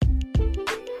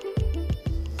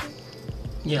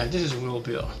Yeah, this is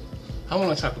BillWill. I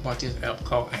want to talk about this app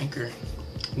called Anchor,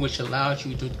 which allows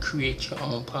you to create your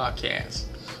own podcast.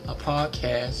 A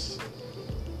podcast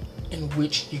in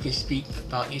which you can speak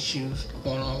about issues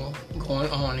going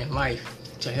on in life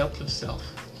to help yourself,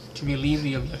 to relieve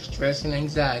you of your stress and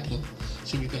anxiety,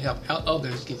 so you can help out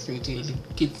others get through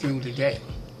the day.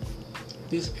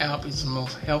 This app is the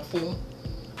most helpful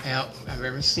app I've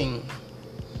ever seen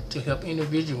to help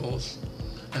individuals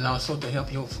and also to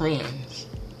help your friends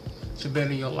to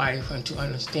better your life and to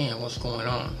understand what's going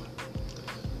on.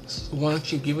 So why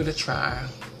don't you give it a try?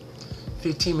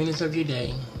 15 minutes of your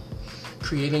day,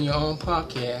 creating your own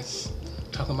podcast,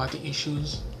 talking about the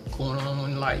issues going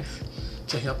on in life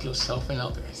to help yourself and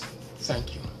others.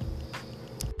 Thank you.